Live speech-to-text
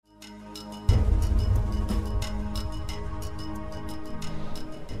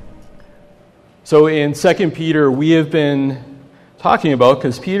So in 2 Peter, we have been talking about,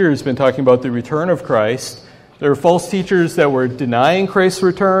 because Peter has been talking about the return of Christ. There are false teachers that were denying Christ's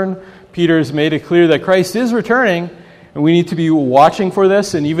return. Peter has made it clear that Christ is returning, and we need to be watching for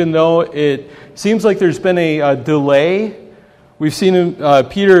this. And even though it seems like there's been a delay, we've seen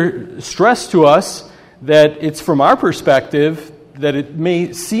Peter stress to us that it's from our perspective that it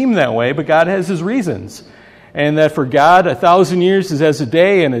may seem that way, but God has his reasons. And that for God, 1,000 years is as a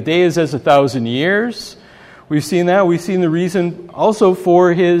day, and a day is as 1,000 years. We've seen that. We've seen the reason also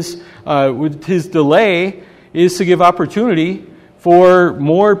for his delay is to give opportunity for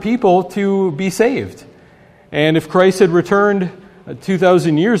more people to be saved. And if Christ had returned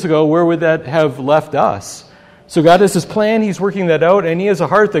 2,000 years ago, where would that have left us? So God has his plan. He's working that out, and he has a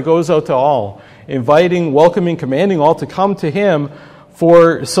heart that goes out to all, inviting, welcoming, commanding all to come to him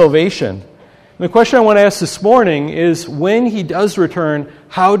for salvation. The question I want to ask this morning is, when he does return,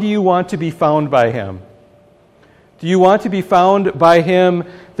 how do you want to be found by him? Do you want to be found by him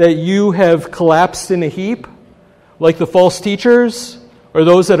that you have collapsed in a heap, like the false teachers, or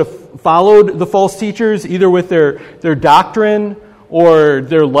those that have followed the false teachers, either with their doctrine or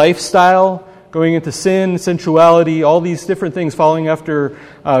their lifestyle, going into sin, sensuality, all these different things, following after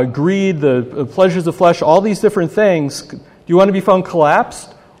greed, the pleasures of flesh, all these different things? Do you want to be found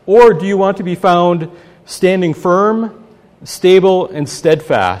collapsed? Or do you want to be found standing firm, stable, and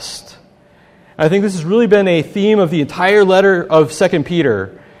steadfast? I think this has really been a theme of the entire letter of 2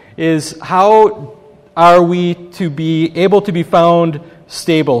 Peter, is how are we to be able to be found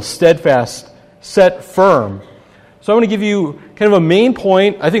stable, steadfast, set firm? So I want to give you kind of a main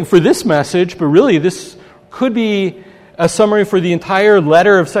point, I think, for this message, but really this could be a summary for the entire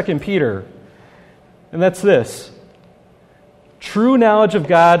letter of 2 Peter. And that's this. True knowledge of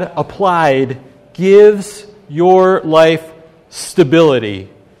God applied gives your life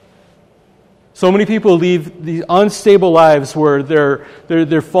stability. So many people lead these unstable lives where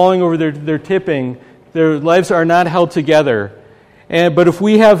they're falling over, they're tipping, their lives are not held together. But if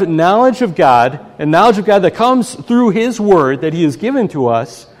we have knowledge of God, and knowledge of God that comes through his word that he has given to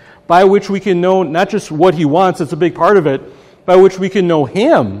us, by which we can know not just what he wants, that's a big part of it, by which we can know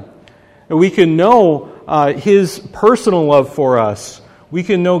him, and we can know his personal love for us. We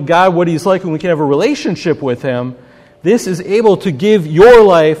can know God, what he's like, and we can have a relationship with him. This is able to give your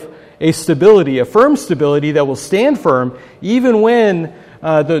life a stability, a firm stability that will stand firm, even when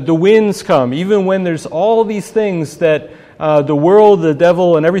the winds come, even when there's all these things that the world, the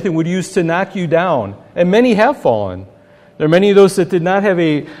devil, and everything would use to knock you down. And many have fallen. There are many of those that did not have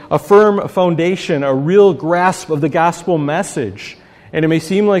a firm foundation, a real grasp of the gospel message. And it may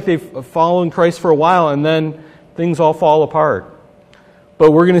seem like they've followed Christ for a while, and then things all fall apart.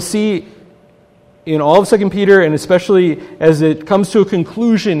 But we're going to see in all of 2 Peter, and especially as it comes to a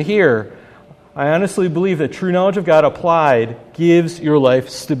conclusion here, I honestly believe that true knowledge of God applied gives your life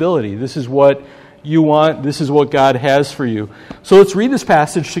stability. This is what you want. This is what God has for you. So let's read this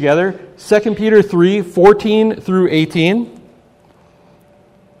passage together. 2 Peter 3, 14 through 18.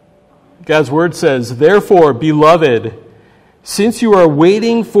 God's word says, "Therefore, beloved, since you are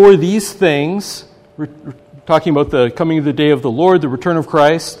waiting for these things," we're talking about the coming of the day of the Lord, the return of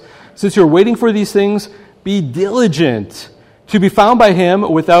Christ, "since you are waiting for these things, be diligent to be found by him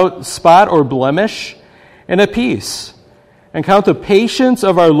without spot or blemish and at peace, and count the patience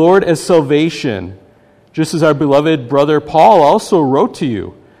of our Lord as salvation, just as our beloved brother Paul also wrote to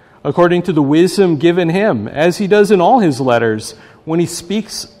you, according to the wisdom given him, as he does in all his letters, when he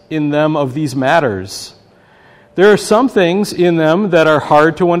speaks in them of these matters. There are some things in them that are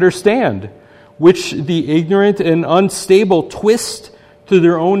hard to understand, which the ignorant and unstable twist to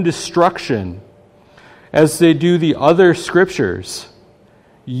their own destruction, as they do the other scriptures.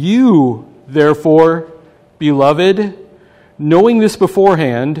 You, therefore, beloved, knowing this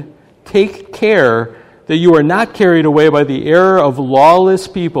beforehand, take care that you are not carried away by the error of lawless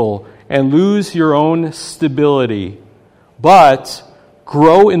people and lose your own stability, but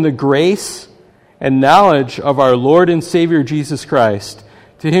grow in the grace and knowledge of our Lord and Savior Jesus Christ.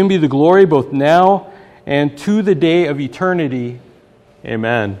 To him be the glory both now and to the day of eternity.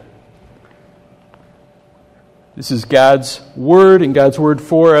 Amen." This is God's word and God's word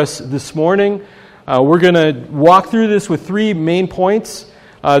for us this morning. We're going to walk through this with three main points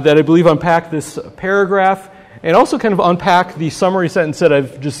that I believe unpack this paragraph and also kind of unpack the summary sentence that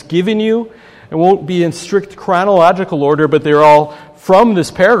I've just given you. It won't be in strict chronological order, but they're all from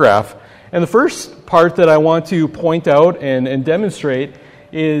this paragraph. And the first part that I want to point out and demonstrate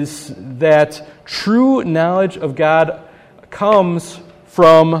is that true knowledge of God comes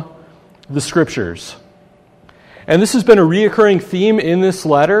from the Scriptures. And this has been a reoccurring theme in this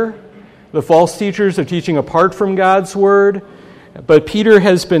letter, The false teachers are teaching apart from God's word. But Peter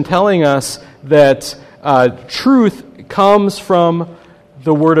has been telling us that truth comes from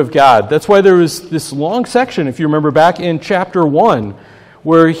the Word of God. That's why there was this long section, if you remember back in chapter 1,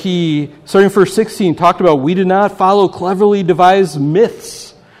 where he, starting in verse 16, talked about, we did not follow cleverly devised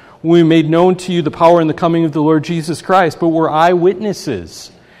myths when we made known to you the power and the coming of the Lord Jesus Christ, but we're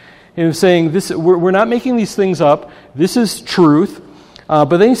eyewitnesses. And he was saying, we're not making these things up. This is truth.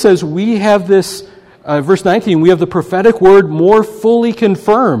 But then he says, we have this, verse 19, we have the prophetic word more fully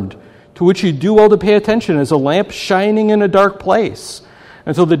confirmed, to which you do well to pay attention as a lamp shining in a dark place,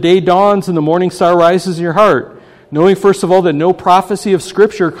 until the day dawns and the morning star rises in your heart, knowing first of all that no prophecy of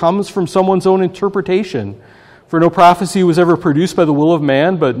Scripture comes from someone's own interpretation. For no prophecy was ever produced by the will of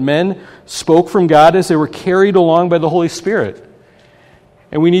man, but men spoke from God as they were carried along by the Holy Spirit.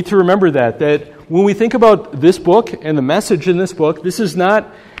 And we need to remember that when we think about this book and the message in this book, this is not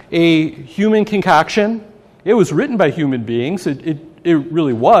a human concoction. It was written by human beings. It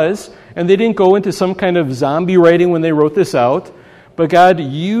really was. And they didn't go into some kind of zombie writing when they wrote this out. But God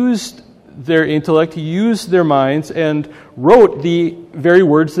used their intellect, He used their minds, and wrote the very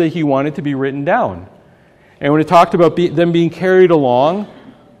words that He wanted to be written down. And when it talked about them being carried along,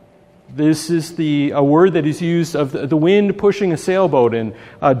 this is a word that is used of the wind pushing a sailboat and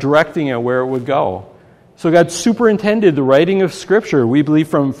directing it where it would go. So God superintended the writing of Scripture, we believe,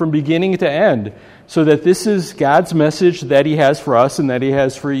 from beginning to end, so that this is God's message that He has for us and that He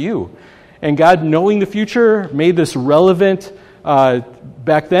has for you. And God, knowing the future, made this relevant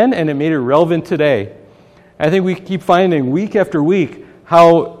back then, and it made it relevant today. I think we keep finding week after week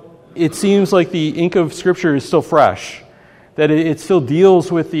how it seems like the ink of Scripture is still fresh, that it still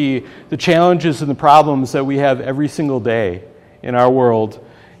deals with the challenges and the problems that we have every single day in our world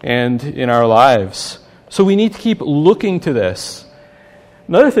and in our lives. So we need to keep looking to this.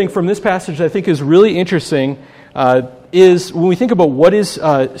 Another thing from this passage I think is really interesting is when we think about what is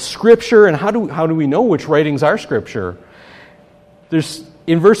Scripture and how do we know which writings are Scripture.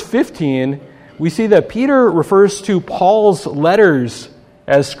 In verse 15, we see that Peter refers to Paul's letters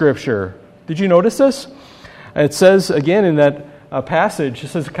as Scripture. Did you notice this? It says, again, in that passage, it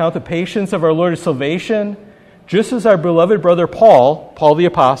says, count the patience of our Lord as salvation, just as our beloved brother Paul the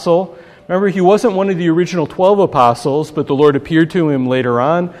apostle, remember, he wasn't one of the original 12 apostles, but the Lord appeared to him later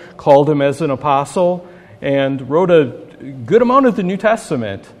on, called him as an apostle, and wrote a good amount of the New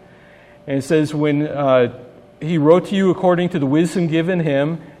Testament. And it says, when he wrote to you according to the wisdom given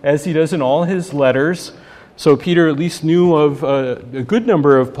him, as he does in all his letters. So Peter at least knew of a good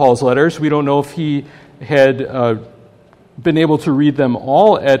number of Paul's letters. We don't know if he had been able to read them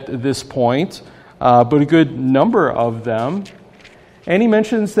all at this point, but a good number of them. And he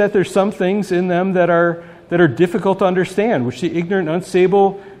mentions that there's some things in them that are difficult to understand, which the ignorant and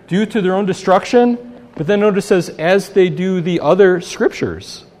unstable do to their own destruction. But then notice it says, as they do the other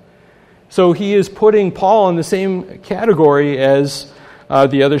Scriptures. So he is putting Paul in the same category as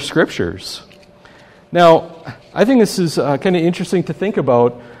the other Scriptures. Now, I think this is kind of interesting to think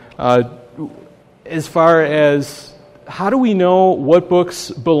about as far as how do we know what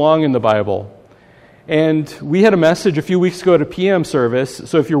books belong in the Bible? And we had a message a few weeks ago at a PM service,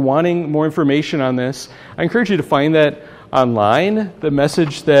 so if you're wanting more information on this, I encourage you to find that online, the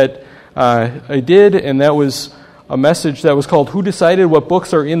message that I did, and that was a message that was called Who Decided What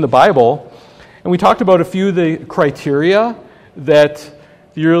Books Are in the Bible? And we talked about a few of the criteria that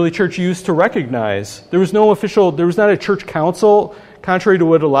the early church used to recognize. There was not a church council, contrary to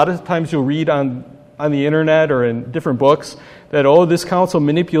what a lot of times you'll read on the internet or in different books, that, this council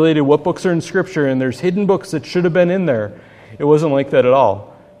manipulated what books are in Scripture and there's hidden books that should have been in there. It wasn't like that at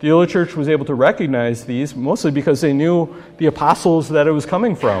all. The early church was able to recognize these, mostly because they knew the apostles that it was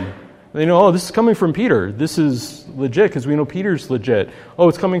coming from. They know, this is coming from Peter. This is legit because we know Peter's legit.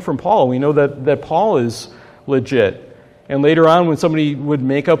 It's coming from Paul. We know that Paul is legit. And later on, when somebody would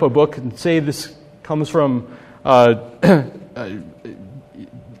make up a book and say this comes from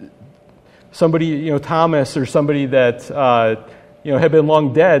somebody, Thomas or somebody that, had been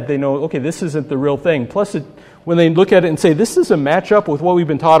long dead, they know, okay, this isn't the real thing. Plus, when they look at it and say, this doesn't match up with what we've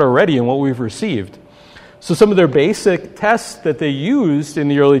been taught already and what we've received. So some of their basic tests that they used in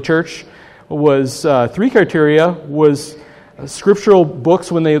the early church was 3 criteria, was scriptural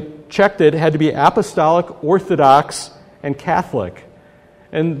books, when they checked it, had to be apostolic, orthodox, and Catholic.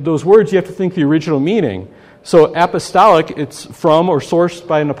 And those words, you have to think the original meaning. So apostolic, it's from or sourced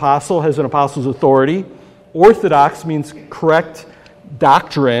by an apostle, has an apostle's authority. Orthodox means correct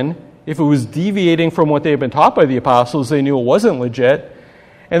doctrine. If it was deviating from what they had been taught by the apostles, they knew it wasn't legit.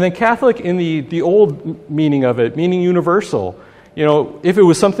 And then Catholic in the old meaning of it, meaning universal. If it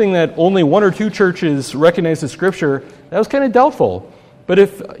was something that only one or two churches recognized as Scripture, that was kind of doubtful. But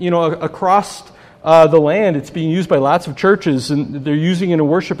if, across the land it's being used by lots of churches and they're using it in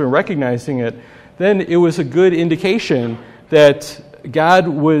worship and recognizing it, then it was a good indication that God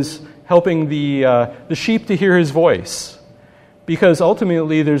was helping the sheep to hear his voice. Because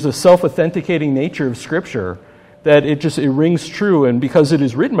ultimately there's a self-authenticating nature of Scripture, that it rings true, and because it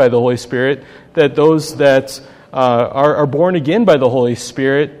is written by the Holy Spirit, that those that are born again by the Holy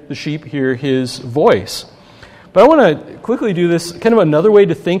Spirit, the sheep hear his voice. But I want to quickly do this, kind of another way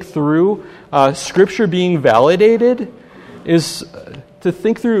to think through Scripture being validated is to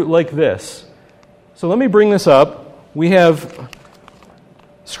think through like this. So let me bring this up. We have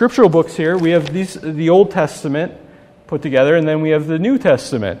scriptural books here. We have the Old Testament put together, and then we have the New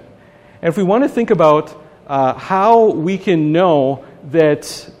Testament. And if we want to think about how we can know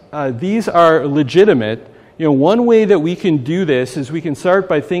that these are legitimate, one way that we can do this is we can start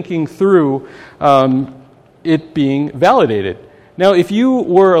by thinking through it being validated. Now, if you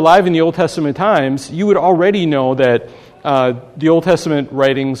were alive in the Old Testament times, you would already know that the Old Testament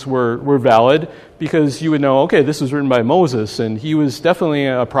writings were valid, because you would know, okay, this was written by Moses, and he was definitely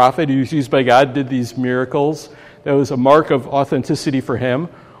a prophet. He was used by God, did these miracles. That was a mark of authenticity for him.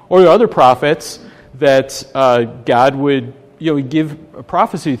 Or there are other prophets that God would give a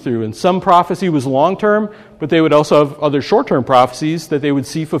prophecy through. And some prophecy was long-term, but they would also have other short-term prophecies that they would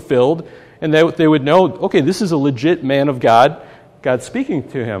see fulfilled, and they would know, okay, this is a legit man of God, God speaking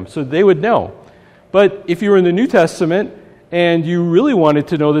to him. So they would know. But if you were in the New Testament and you really wanted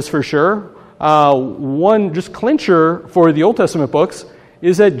to know this for sure, one just clincher for the Old Testament books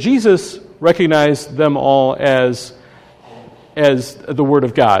is that Jesus recognized them all as the Word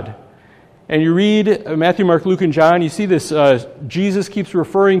of God. And you read Matthew, Mark, Luke, and John, you see this, Jesus keeps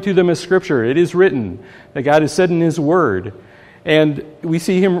referring to them as Scripture. It is written, that God has said in His Word. And we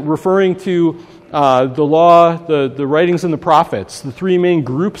see Him referring to the law, the writings, and the prophets, the three main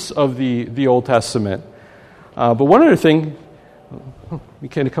groups of the Old Testament. But one other thing, we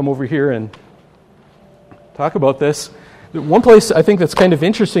kind of come over here and talk about this. One place I think that's kind of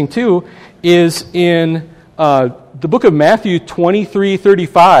interesting too is in the book of Matthew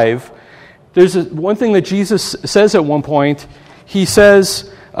 23:35. There's one thing that Jesus says at one point. He says,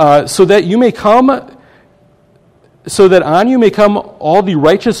 so that on you may come all the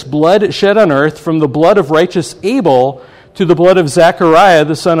righteous blood shed on earth, from the blood of righteous Abel to the blood of Zechariah,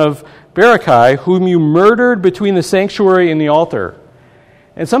 the son of Berechiah, whom you murdered between the sanctuary and the altar.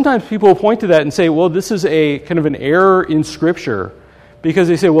 And sometimes people will point to that and say, well, this is a kind of an error in Scripture, because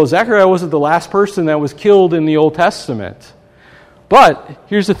they say, well, Zechariah wasn't the last person that was killed in the Old Testament. But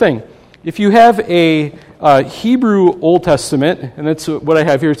here's the thing. If you have a Hebrew Old Testament, and that's what I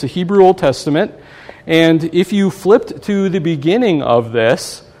have here, it's a Hebrew Old Testament, and if you flipped to the beginning of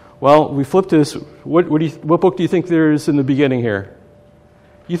this, well, we flipped to this, what book do you think there is in the beginning here?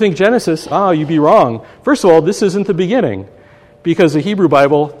 You think Genesis? You'd be wrong. First of all, this isn't the beginning, because the Hebrew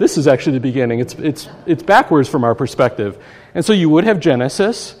Bible, this is actually the beginning. It's backwards from our perspective. And so you would have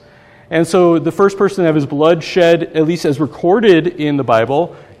Genesis, and so the first person to have his blood shed, at least as recorded in the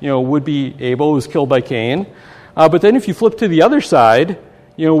Bible, would be Abel, who was killed by Cain. But then if you flip to the other side,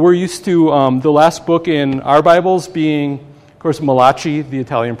 we're used to the last book in our Bibles being, of course, Malachi, the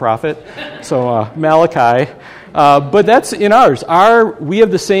Italian prophet, so Malachi. But that's in ours. We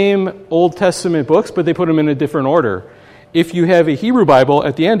have the same Old Testament books, but they put them in a different order. If you have a Hebrew Bible,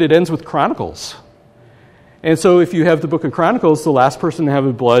 at the end it ends with Chronicles. And so if you have the book of Chronicles, the last person to have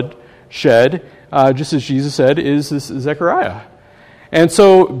his blood shed, just as Jesus said, is Zechariah. And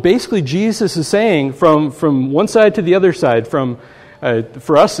so basically Jesus is saying from one side to the other side,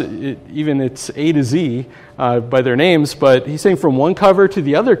 for us, even it's A to Z by their names, but he's saying from one cover to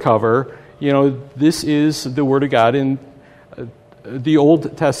the other cover, this is the Word of God in the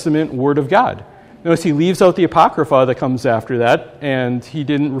Old Testament Word of God. Notice he leaves out the Apocrypha that comes after that, and he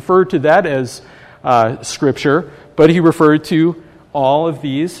didn't refer to that as Scripture, but he referred to all of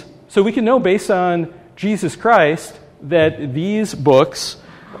these. So we can know based on Jesus Christ that these books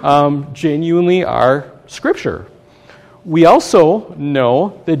genuinely are Scripture. We also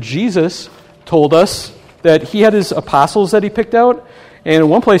know that Jesus told us that he had his apostles that he picked out. And in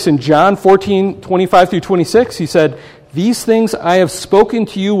one place in John 14:25 through 26, he said, "These things I have spoken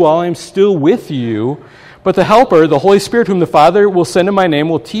to you while I am still with you, but the Helper, the Holy Spirit, whom the Father will send in my name,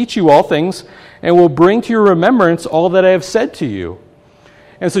 will teach you all things and will bring to your remembrance all that I have said to you."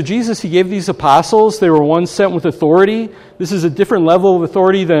 And so Jesus, he gave these apostles. They were ones sent with authority. This is a different level of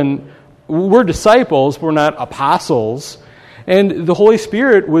authority than we're disciples. We're not apostles. And the Holy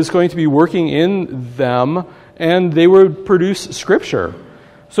Spirit was going to be working in them and they would produce Scripture.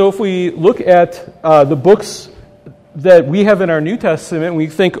 So if we look at the books that we have in our New Testament, we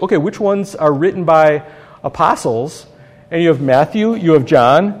think, okay, which ones are written by apostles? And you have Matthew, you have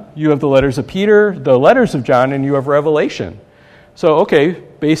John, you have the letters of Peter, the letters of John, and you have Revelation. So, okay,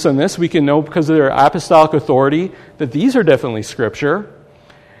 based on this, we can know because of their apostolic authority that these are definitely Scripture.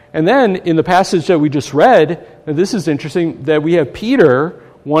 And then in the passage that we just read, and this is interesting, that we have Peter,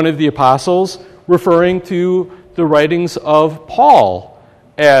 one of the apostles, referring to the writings of Paul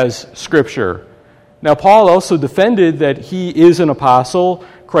as Scripture. Now, Paul also defended that he is an apostle.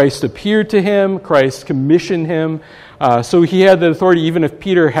 Christ appeared to him. Christ commissioned him. So he had the authority. Even if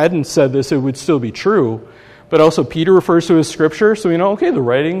Peter hadn't said this, it would still be true. But also Peter refers to as Scripture. So we know, okay, the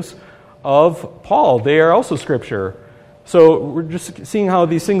writings of Paul, they are also Scripture. So we're just seeing how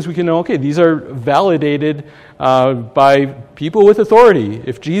these things we can know, okay, these are validated by people with authority.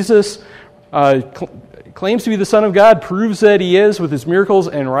 If Jesus claims to be the Son of God, proves that he is with his miracles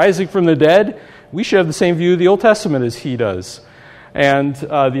and rising from the dead, we should have the same view of the Old Testament as he does. And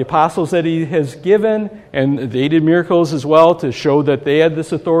the apostles that he has given, and they did miracles as well to show that they had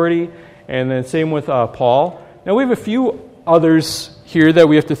this authority. And then same with Paul. Now we have a few others here that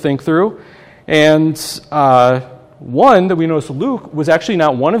we have to think through. And one that we notice, Luke, was actually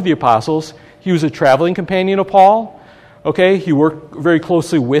not one of the apostles. He was a traveling companion of Paul. Okay, he worked very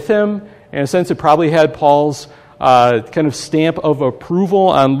closely with him. In a sense, it probably had Paul's kind of stamp of approval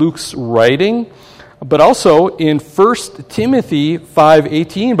on Luke's writing. But also in 1 Timothy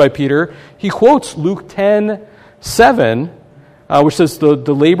 5:18 by Peter, he quotes Luke 10:7, which says the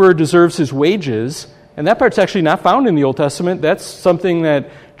laborer deserves his wages. And that part's actually not found in the Old Testament. That's something that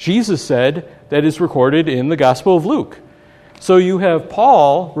Jesus said that is recorded in the Gospel of Luke. So you have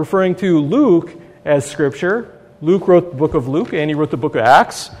Paul referring to Luke as Scripture. Luke wrote the book of Luke, and he wrote the book of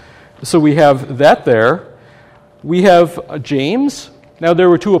Acts. So we have that there. We have James. Now, there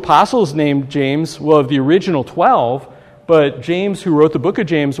were two apostles named James, well, of the original 12, but James, who wrote the book of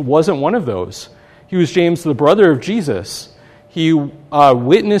James, wasn't one of those. He was James, the brother of Jesus. He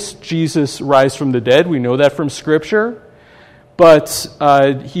witnessed Jesus rise from the dead. We know that from Scripture. But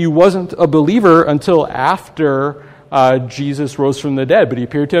he wasn't a believer until after Jesus rose from the dead. But he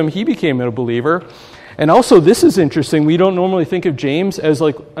appeared to him. He became a believer. And also, this is interesting. We don't normally think of James as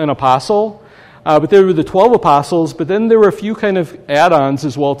like an apostle. But there were the 12 apostles, but then there were a few kind of add-ons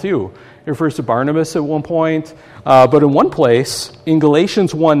as well, too. It refers to Barnabas at one point. But in one place, in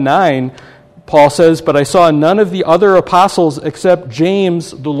Galatians 1:9, Paul says, "But I saw none of the other apostles except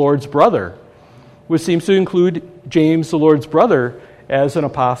James, the Lord's brother," which seems to include James, the Lord's brother, as an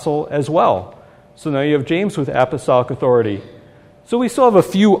apostle as well. So now you have James with apostolic authority. So we still have a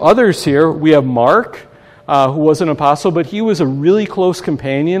few others here. We have Mark, who was an apostle, but he was a really close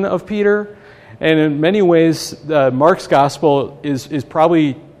companion of Peter. And in many ways, Mark's gospel is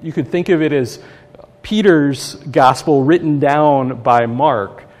probably, you could think of it as Peter's gospel written down by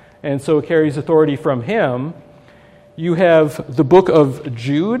Mark. And so it carries authority from him. You have the book of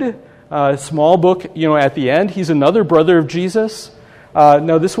Jude, a small book, at the end. He's another brother of Jesus.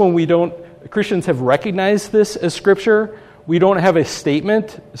 Now this one Christians have recognized this as Scripture. We don't have a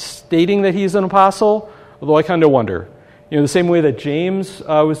statement stating that he's an apostle, although I kind of wonder. The same way that James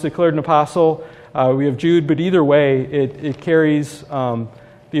was declared an apostle, we have Jude, but either way, it carries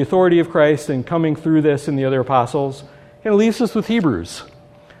the authority of Christ and coming through this and the other apostles. And it leaves us with Hebrews.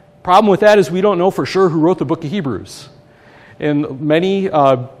 Problem with that is we don't know for sure who wrote the book of Hebrews. And many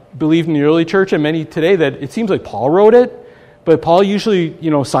believe in the early church, and many today, that it seems like Paul wrote it, but Paul usually,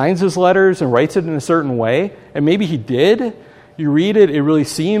 signs his letters and writes it in a certain way, and maybe he did. You read it, it really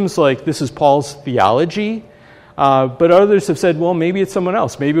seems like this is Paul's theology. But others have said, well, maybe it's someone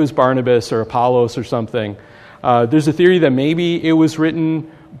else. Maybe it was Barnabas or Apollos or something. There's a theory that maybe it was written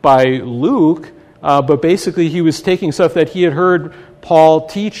by Luke, but basically he was taking stuff that he had heard Paul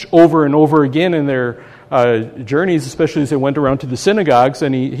teach over and over again in their journeys, especially as they went around to the synagogues,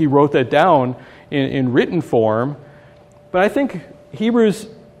 and he wrote that down in written form. But I think Hebrews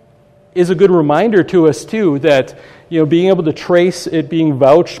is a good reminder to us, too, that being able to trace it being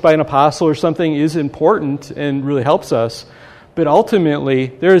vouched by an apostle or something is important and really helps us. But ultimately,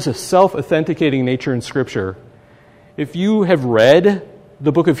 there is a self-authenticating nature in Scripture. If you have read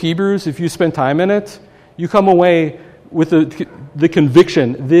the book of Hebrews, if you spend time in it, you come away with the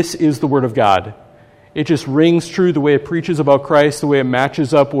conviction, this is the Word of God. It just rings true the way it preaches about Christ, the way it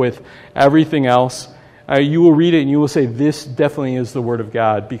matches up with everything else. You will read it and you will say, this definitely is the Word of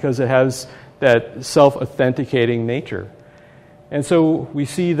God, because it has that self-authenticating nature. And so we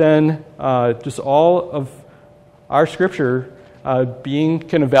see then just all of our Scripture being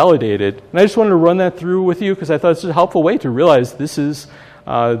kind of validated. And I just wanted to run that through with you because I thought it's a helpful way to realize this is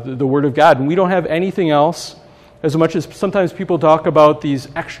the Word of God. And we don't have anything else. As much as sometimes people talk about these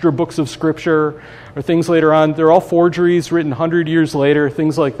extra books of Scripture or things later on, they're all forgeries written 100 years later,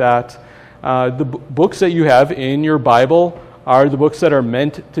 things like that. The books that you have in your Bible are the books that are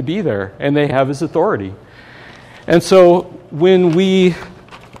meant to be there, and they have His authority. And so when we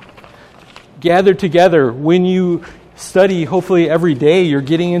gather together, when you study, hopefully every day, you're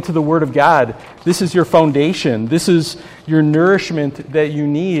getting into the Word of God. This is your foundation. This is your nourishment that you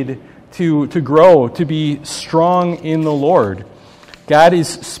need to grow, to be strong in the Lord. God is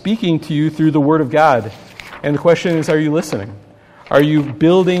speaking to you through the Word of God. And the question is, are you listening? Are you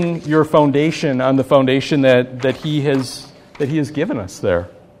building your foundation on the foundation that He has given us there?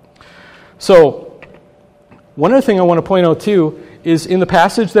 So, one other thing I want to point out too is in the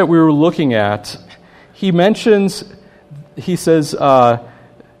passage that we were looking at, he says,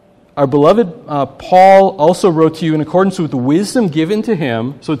 our beloved Paul also wrote to you in accordance with the wisdom given to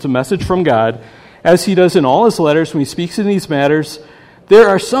him, so it's a message from God, as he does in all his letters when he speaks in these matters. There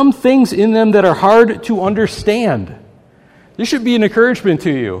are some things in them that are hard to understand. This should be an encouragement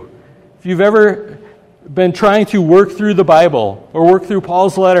to you. If you've ever been trying to work through the Bible or work through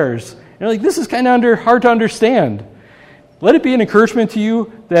Paul's letters, you're like, this is kind of hard to understand. Let it be an encouragement to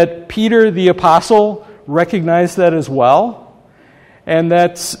you that Peter the apostle recognized that as well. And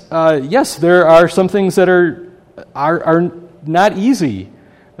that's, yes, there are some things that are not easy,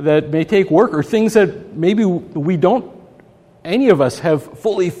 that may take work, or things that maybe we don't, any of us have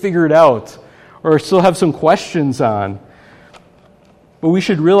fully figured out, or still have some questions on. But we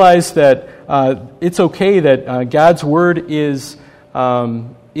should realize that it's okay that God's Word is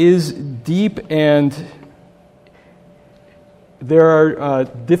deep, and there are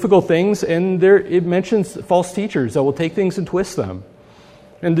difficult things, and it mentions false teachers that will take things and twist them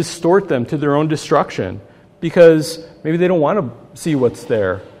and distort them to their own destruction because maybe they don't want to see what's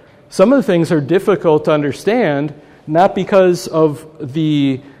there. Some of the things are difficult to understand, not because of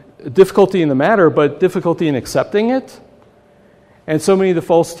the difficulty in the matter, but difficulty in accepting it. And so many of the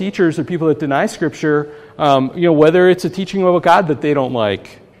false teachers are people that deny Scripture, whether it's a teaching about God that they don't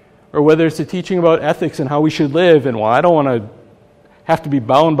like, or whether it's a teaching about ethics and how we should live, and I don't want to have to be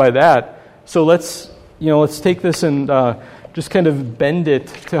bound by that. So let's take this and just kind of bend it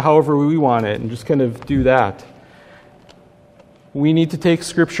to however we want it and just kind of do that. We need to take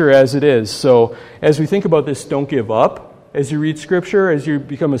Scripture as it is. So as we think about this, don't give up. As you read Scripture, as you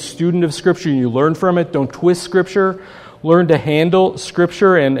become a student of Scripture and you learn from it, don't twist Scripture. Learn to handle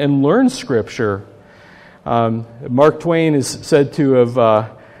Scripture and learn Scripture. Mark Twain is said to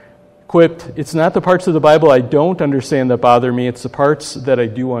have quipped, "It's not the parts of the Bible I don't understand that bother me, it's the parts that I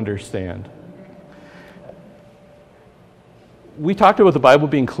do understand." We talked about the Bible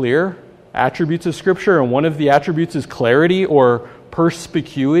being clear, attributes of Scripture, and one of the attributes is clarity or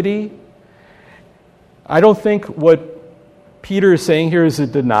perspicuity. I don't think what Peter is saying here is a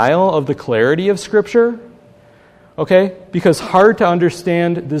denial of the clarity of Scripture, okay? Because hard to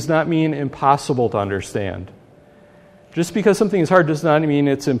understand does not mean impossible to understand. Just because something is hard does not mean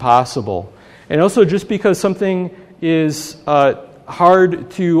it's impossible. And also just because something is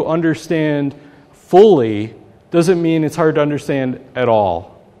hard to understand fully doesn't mean it's hard to understand at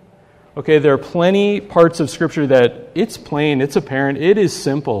all. Okay, there are plenty parts of Scripture that it's plain, it's apparent, it is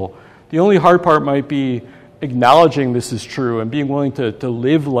simple. The only hard part might be acknowledging this is true and being willing to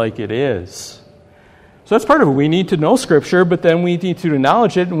live like it is. So that's part of it. We need to know Scripture, but then we need to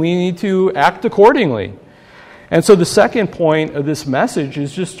acknowledge it and we need to act accordingly. And so the second point of this message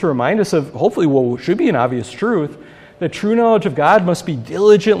is just to remind us of hopefully what should be an obvious truth, that true knowledge of God must be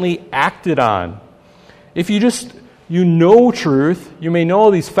diligently acted on. If you know truth, you may know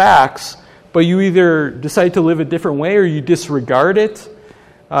all these facts, but you either decide to live a different way or you disregard it.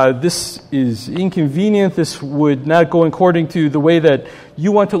 This is inconvenient. This would not go according to the way that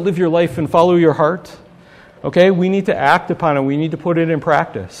you want to live your life and follow your heart. Okay, we need to act upon it. We need to put it in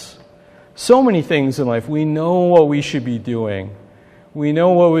practice. So many things in life. We know what we should be doing. We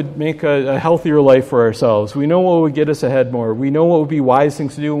know what would make a healthier life for ourselves. We know what would get us ahead more. We know what would be wise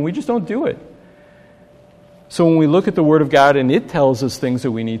things to do, and we just don't do it. So when we look at the Word of God and it tells us things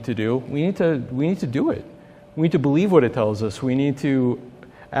that we need to do, we need to do it. We need to believe what it tells us. We need to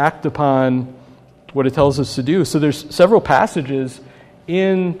act upon what it tells us to do. So there's several passages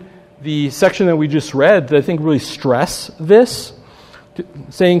in the section that we just read that I think really stress this,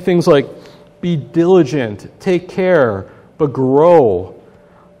 saying things like, be diligent, take care, but grow.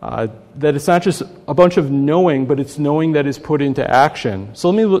 That it's not just a bunch of knowing, but it's knowing that is put into action. So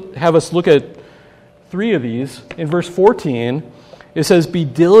let me have us look at three of these. In verse 14, it says, "Be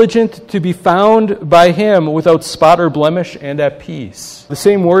diligent to be found by him without spot or blemish and at peace." The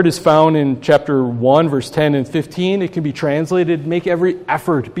same word is found in chapter 1, verse 10 and 15. It can be translated, "Make every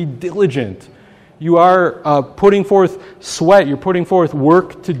effort, be diligent." You are putting forth sweat. You're putting forth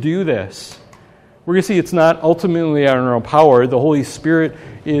work to do this. We're going to see it's not ultimately on our own power. The Holy Spirit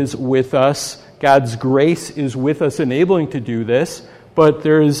is with us. God's grace is with us, enabling to do this. But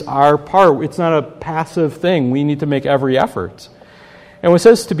there is our part. It's not a passive thing. We need to make every effort. And it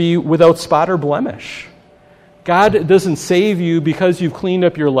says to be without spot or blemish. God doesn't save you because you've cleaned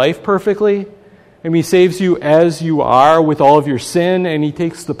up your life perfectly. And he saves you as you are with all of your sin, and he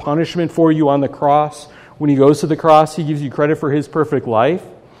takes the punishment for you on the cross. When he goes to the cross, he gives you credit for his perfect life.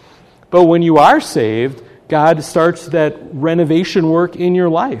 But when you are saved, God starts that renovation work in your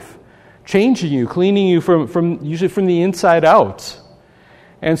life, changing you, cleaning you from usually from the inside out.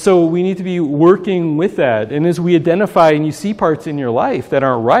 And so we need to be working with that. And as we identify and you see parts in your life that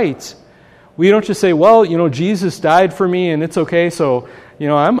aren't right, we don't just say, well, Jesus died for me and it's okay, so,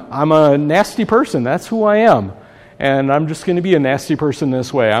 I'm a nasty person. That's who I am. And I'm just going to be a nasty person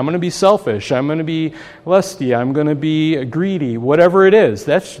this way. I'm going to be selfish. I'm going to be lusty. I'm going to be greedy. Whatever it is,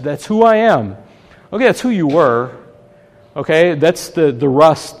 that's who I am. Okay, that's who you were. Okay, that's the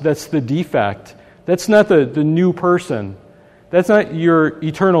rust. That's the defect. That's not the new person. That's not your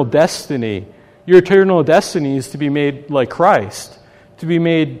eternal destiny. Your eternal destiny is to be made like Christ, to be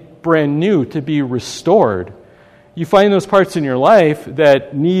made brand new, to be restored. You find those parts in your life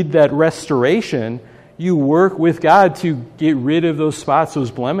that need that restoration. You work with God to get rid of those spots,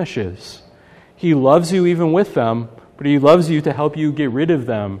 those blemishes. He loves you even with them, but he loves you to help you get rid of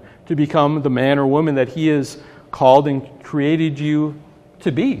them, to become the man or woman that he has called and created you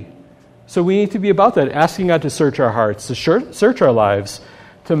to be. So we need to be about that, asking God to search our hearts, to search our lives,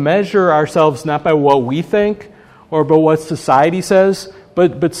 to measure ourselves not by what we think or by what society says,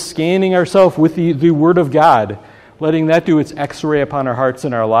 but scanning ourselves with the Word of God, letting that do its x-ray upon our hearts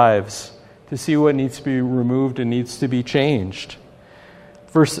and our lives to see what needs to be removed and needs to be changed.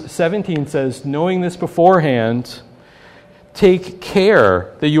 Verse 17 says, "Knowing this beforehand, take care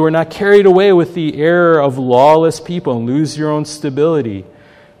that you are not carried away with the error of lawless people and lose your own stability."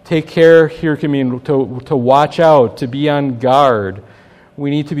 Take care here can mean to watch out, to be on guard.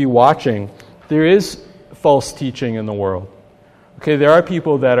 We need to be watching. There is false teaching in the world. Okay, there are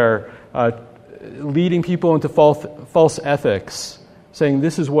people that are leading people into false ethics, saying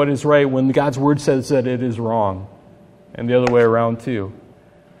this is what is right when God's Word says that it is wrong, and the other way around too.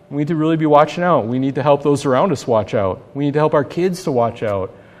 We need to really be watching out. We need to help those around us watch out. We need to help our kids to watch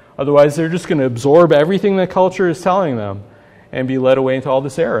out. Otherwise, they're just going to absorb everything that culture is telling them and be led away into all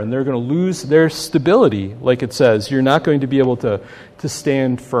this error. And they're going to lose their stability, like it says. You're not going to be able to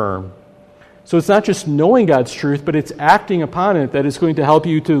stand firm. So it's not just knowing God's truth, but it's acting upon it that is going to help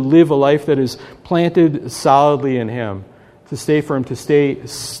you to live a life that is planted solidly in him, to stay firm, to stay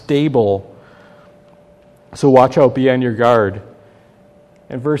stable. So watch out, be on your guard.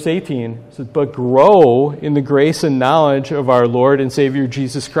 And verse 18 says, "But grow in the grace and knowledge of our Lord and Savior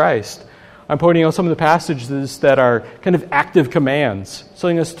Jesus Christ." I'm pointing out some of the passages that are kind of active commands,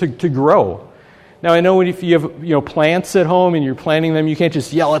 telling us to grow. Now, I know if you have plants at home and you're planting them, you can't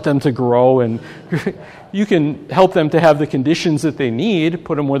just yell at them to grow, and you can help them to have the conditions that they need,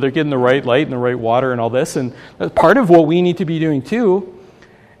 put them where they're getting the right light and the right water and all this, and that's part of what we need to be doing too.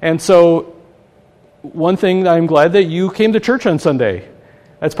 And so, one thing, I'm glad that you came to church on Sunday.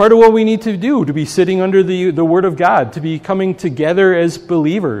 That's part of what we need to do, to be sitting under the Word of God, to be coming together as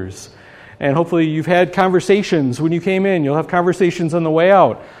believers. And hopefully you've had conversations when you came in. You'll have conversations on the way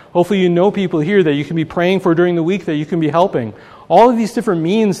out. Hopefully you know people here that you can be praying for during the week, that you can be helping. All of these different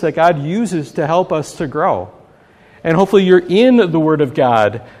means that God uses to help us to grow. And hopefully you're in the Word of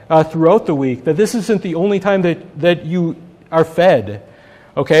God throughout the week, that this isn't the only time that you are fed.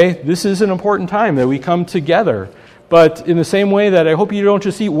 Okay? This is an important time that we come together. But in the same way that I hope you don't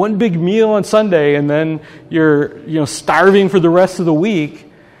just eat one big meal on Sunday and then you're starving for the rest of the week.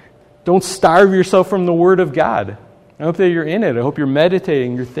 Don't starve yourself from the Word of God. I hope that you're in it. I hope you're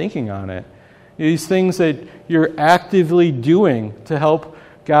meditating, you're thinking on it. These things that you're actively doing to help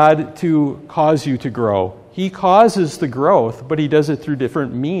God to cause you to grow. He causes the growth, but he does it through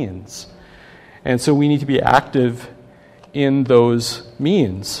different means. And so we need to be active in those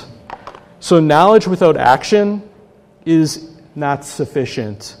means. So knowledge without action is not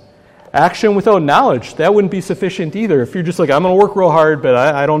sufficient. Action without knowledge, that wouldn't be sufficient either. If you're just like, I'm going to work real hard, but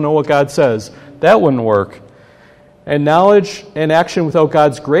I don't know what God says, that wouldn't work. And knowledge and action without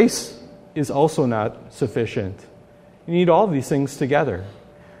God's grace is also not sufficient. You need all of these things together.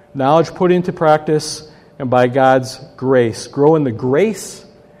 knowledge put into practice, and by God's grace, grow in the grace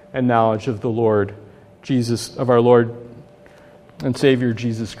and knowledge of the Lord Jesus, of our Lord and Savior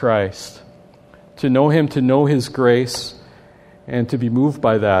Jesus Christ. To know Him, to know His grace, and to be moved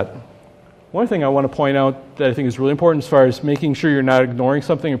by that. One thing I want to point out that I think is really important as far as making sure you're not ignoring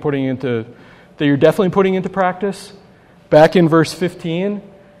something and that you're definitely putting into practice. Back in verse 15,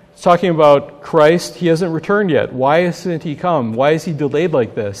 it's talking about Christ. He hasn't returned yet. Why hasn't He come? Why is He delayed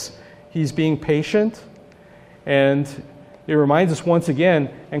like this? He's being patient. And it reminds us once again,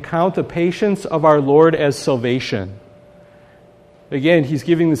 and count the patience of our Lord as salvation. Again, He's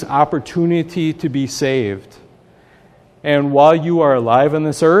giving this opportunity to be saved. And while you are alive on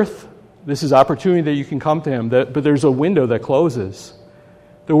this earth, this is opportunity that you can come to Him, but there's a window that closes.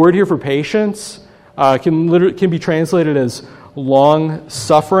 The word here for patience can be translated as long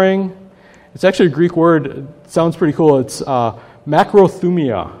suffering. It's actually a Greek word. It sounds pretty cool. It's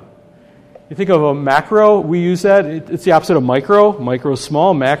macrothumia. You think of a macro, we use that. It's the opposite of micro. Micro is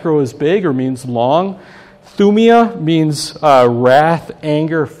small. Macro is big or means long. Thumia means wrath,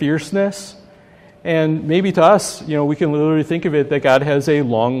 anger, fierceness. And maybe to us, we can literally think of it that God has a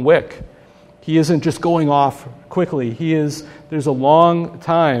long wick. He isn't just going off quickly. There's a long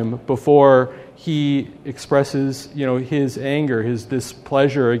time before He expresses, His anger, His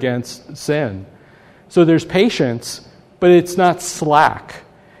displeasure against sin. So there's patience, but it's not slack.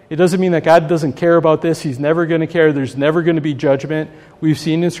 It doesn't mean that God doesn't care about this. He's never going to care. There's never going to be judgment. We've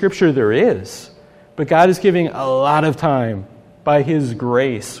seen in Scripture there is. But God is giving a lot of time by His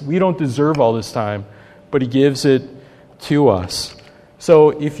grace. We don't deserve all this time, but He gives it to us.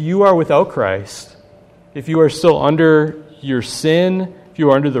 So if you are without Christ, if you are still under your sin, if you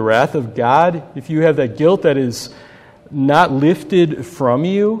are under the wrath of God, if you have that guilt that is not lifted from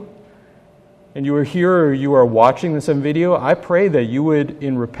you, and you are here or you are watching this on video, I pray that you would,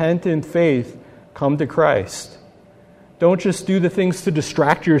 in repentant faith, come to Christ. Don't just do the things to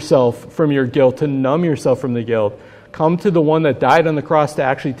distract yourself from your guilt, to numb yourself from the guilt. Come to the one that died on the cross to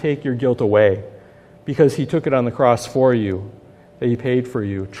actually take your guilt away, because He took it on the cross for you, that He paid for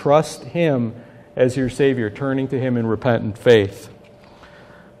you. Trust Him as your Savior, turning to Him in repentant faith.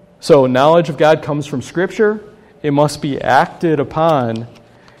 So knowledge of God comes from Scripture. It must be acted upon.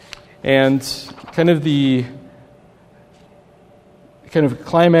 And kind of the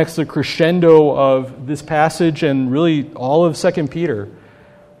climax, the crescendo of this passage and really all of 2 Peter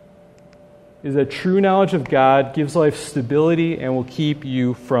is that true knowledge of God gives life stability and will keep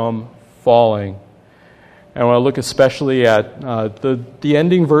you from falling. And I want to look especially at the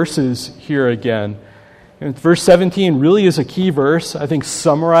ending verses here again. And verse 17 really is a key verse, I think,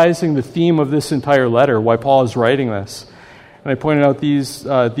 summarizing the theme of this entire letter, why Paul is writing this. And I pointed out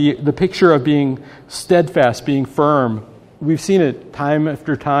the picture of being steadfast, being firm. We've seen it time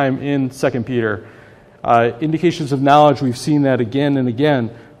after time in 2 Peter. Indications of knowledge, we've seen that again and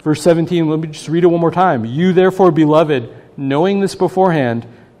again. Verse 17, let me just read it one more time. You therefore, beloved, knowing this beforehand,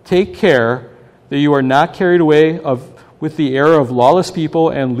 take care that you are not carried away with the error of lawless people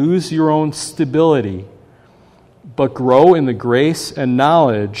and lose your own stability, but grow in the grace and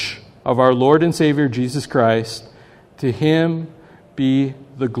knowledge of our Lord and Savior Jesus Christ. To Him be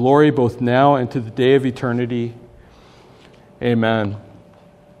the glory both now and to the day of eternity. Amen.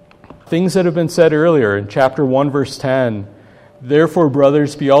 Things that have been said earlier in chapter 1, verse 10. Therefore,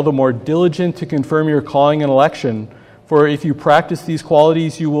 brothers, be all the more diligent to confirm your calling and election, for if you practice these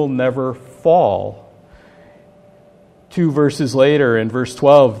qualities, you will never fall. 2 verses later, in verse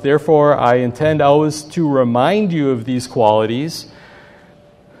 12, therefore, I intend always to remind you of these qualities,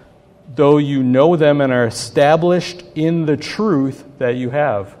 though you know them and are established in the truth that you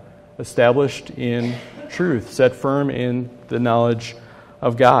have. Established in truth, set firm in the knowledge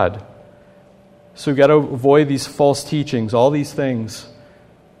of God. So we've got to avoid these false teachings, all these things.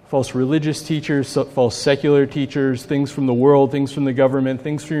 False religious teachers, false secular teachers, things from the world, things from the government,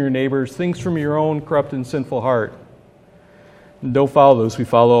 things from your neighbors, things from your own corrupt and sinful heart. And don't follow those. We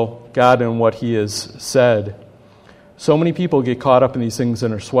follow God and what He has said. So many people get caught up in these things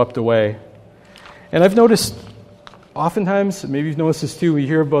and are swept away. And I've noticed oftentimes, maybe you've noticed this too, we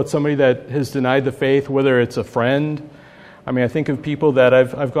hear about somebody that has denied the faith, whether it's a friend. I think of people that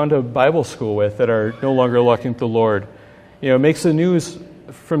I've gone to Bible school with that are no longer looking to the Lord. It makes the news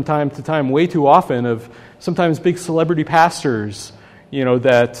from time to time way too often of sometimes big celebrity pastors,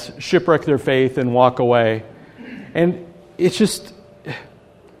 that shipwreck their faith and walk away. And it's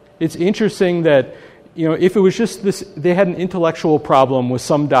interesting that, if it was just this, they had an intellectual problem with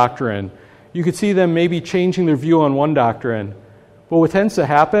some doctrine, you could see them maybe changing their view on one doctrine. But what tends to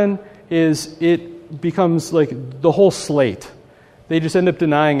happen is it becomes like the whole slate. they just end up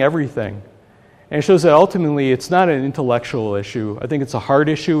denying everything. And it shows that ultimately it's not an intellectual issue. I think it's a heart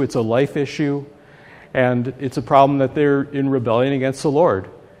issue, it's a life issue, and it's a problem that they're in rebellion against the Lord.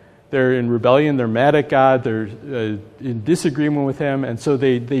 They're in rebellion, they're mad at God, they're in disagreement with Him, and so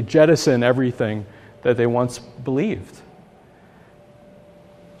they jettison everything that they once believed.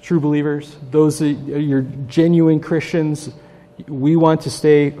 True believers, those that you're genuine Christians, we want to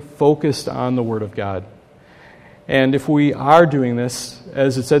stay focused on the Word of God. And if we are doing this,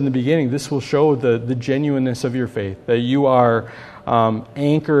 as it said in the beginning, this will show the genuineness of your faith, that you are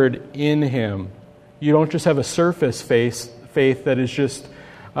anchored in Him. You don't just have a surface faith that is just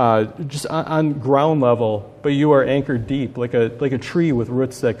on ground level, but you are anchored deep, like a tree with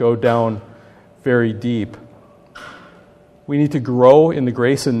roots that go down very deep. We need to grow in the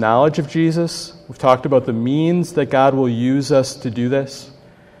grace and knowledge of Jesus. We've talked about the means that God will use us to do this.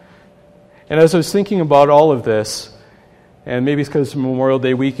 And as I was thinking about all of this, and maybe it's because it's Memorial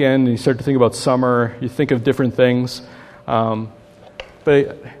Day weekend, and you start to think about summer, you think of different things. But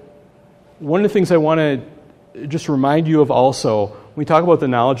one of the things I want to just remind you of also, when we talk about the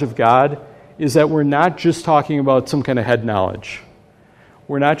knowledge of God, is that we're not just talking about some kind of head knowledge.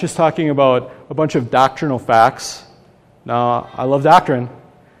 We're not just talking about a bunch of doctrinal facts. Now, I love doctrine.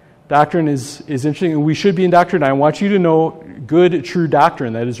 Doctrine is interesting, and we should be in doctrine. I want you to know good, true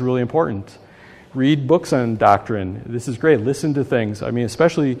doctrine. That is really important. Read books on doctrine. This is great. Listen to things. I mean,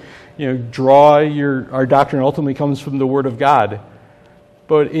 especially, our doctrine ultimately comes from the Word of God.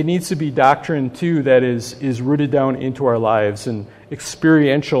 But it needs to be doctrine, too, that is rooted down into our lives, and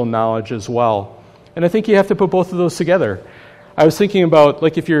experiential knowledge as well. And I think you have to put both of those together. I was thinking about,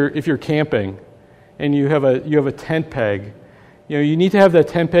 like, if you're camping, and you have a tent peg, you need to have that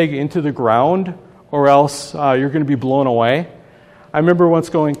tent peg into the ground, or else you're going to be blown away. I remember once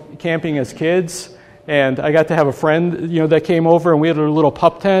going camping as kids, and I got to have a friend, that came over, and we had a little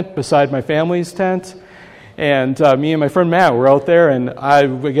pup tent beside my family's tent. And me and my friend Matt were out there, and I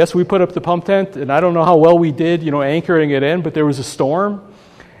guess we put up the pump tent, and I don't know how well we did, anchoring it in, but there was a storm,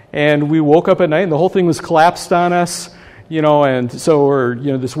 and we woke up at night, and the whole thing was collapsed on us. And so we're,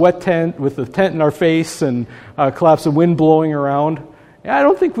 this wet tent with the tent in our face and collapse of wind blowing around. I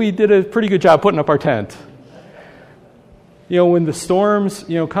don't think we did a pretty good job putting up our tent. When the storms,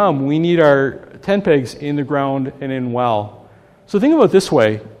 come, we need our tent pegs in the ground and in well. So think about it this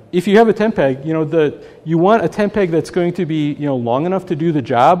way. If you have a tent peg, you want a tent peg that's going to be, long enough to do the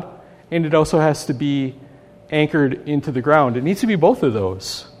job, and it also has to be anchored into the ground. It needs to be both of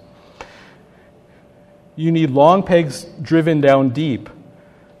those. You need long pegs driven down deep.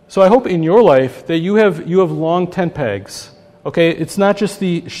 So I hope in your life that you have long tent pegs. Okay, it's not just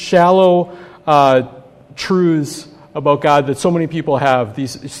the shallow truths about God that so many people have.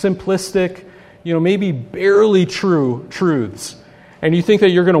 These simplistic, maybe barely true truths, and you think that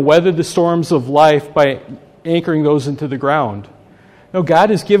you're going to weather the storms of life by anchoring those into the ground. No,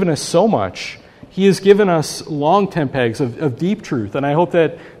 God has given us so much. He has given us long tent pegs of deep truth, and I hope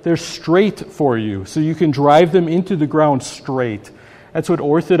that they're straight for you, so you can drive them into the ground straight. That's what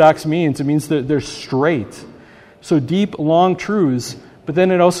orthodox means. It means that they're straight. So deep, long truths, but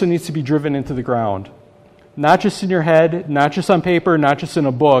then it also needs to be driven into the ground. Not just in your head, not just on paper, not just in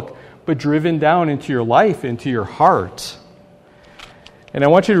a book, but driven down into your life, into your heart. And I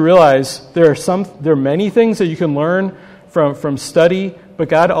want you to realize there are many things that you can learn from study, but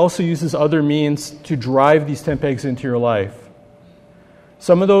God also uses other means to drive these tent pegs into your life.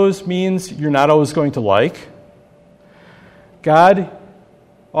 Some of those means you're not always going to like. God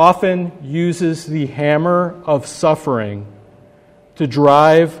often uses the hammer of suffering to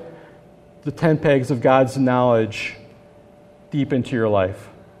drive the tent pegs of God's knowledge deep into your life.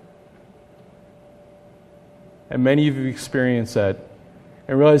 And many of you experience that.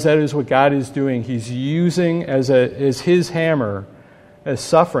 And realize that is what God is doing. He's using as His hammer, as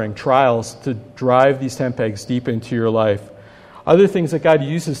suffering, trials, to drive these tent pegs deep into your life. Other things that God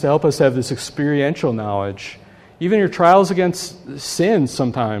uses to help us have this experiential knowledge. Even your trials against sin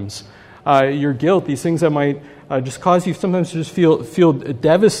sometimes. Your guilt, these things that might just cause you sometimes to just feel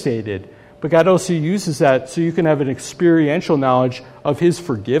devastated. But God also uses that so you can have an experiential knowledge of His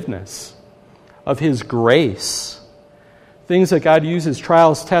forgiveness, of His grace. Things that God uses,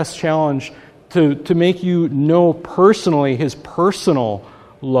 trials, tests, challenge, to make you know personally His personal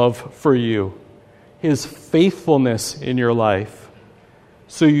love for you, His faithfulness in your life.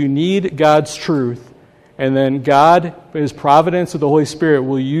 So you need God's truth, and then God, by His providence of the Holy Spirit,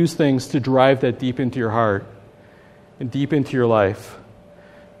 will use things to drive that deep into your heart and deep into your life.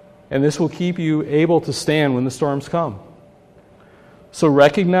 And this will keep you able to stand when the storms come. So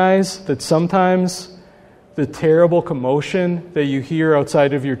recognize that sometimes the terrible commotion that you hear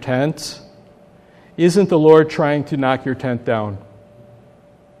outside of your tent, isn't the Lord trying to knock your tent down.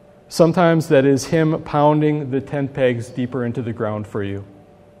 Sometimes that is Him pounding the tent pegs deeper into the ground for you.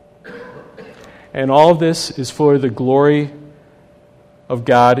 And all of this is for the glory of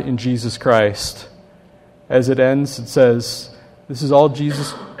God in Jesus Christ. As it ends, it says, this is all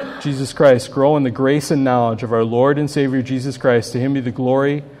Jesus Christ. Grow in the grace and knowledge of our Lord and Savior Jesus Christ. To Him be the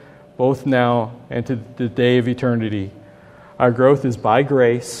glory, both now and to the day of eternity. Our growth is by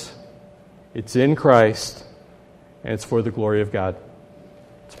grace, it's in Christ, and it's for the glory of God.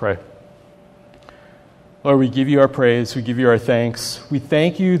 Let's pray. Lord, we give you our praise, we give you our thanks. We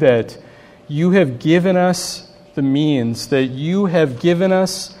thank you that you have given us the means, that you have given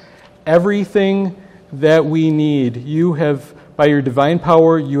us everything that we need. You have, by your divine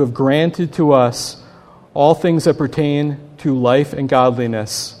power, you have granted to us all things that pertain to life and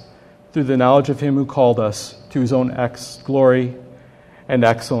godliness through the knowledge of Him who called us to His own glory and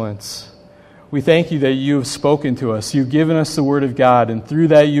excellence. We thank you that you have spoken to us. You've given us the Word of God, and through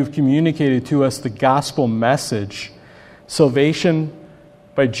that you've communicated to us the gospel message. Salvation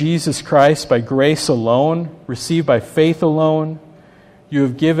by Jesus Christ, by grace alone, received by faith alone. You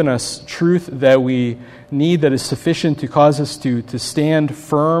have given us truth that we need, that is sufficient to cause us to stand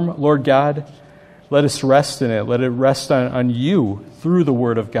firm, Lord God. Let us rest in it. Let it rest on you through the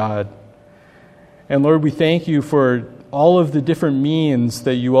Word of God. And Lord, we thank you for all of the different means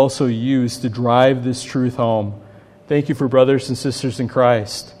that you also use to drive this truth home. Thank you for brothers and sisters in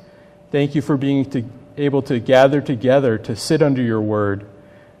Christ. Thank you for being able to gather together to sit under your word.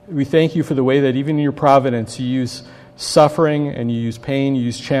 We thank you for the way that even in your providence you use suffering and you use pain, you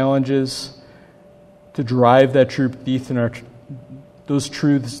use challenges to drive that truth deep in those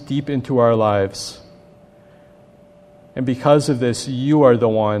truths deep into our lives. And because of this, you are the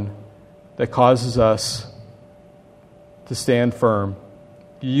one that causes us to stand firm.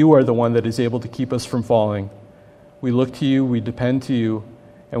 You are the one that is able to keep us from falling. We look to you, we depend to you,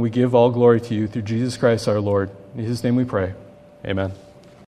 and we give all glory to you through Jesus Christ our Lord. In His name we pray. Amen.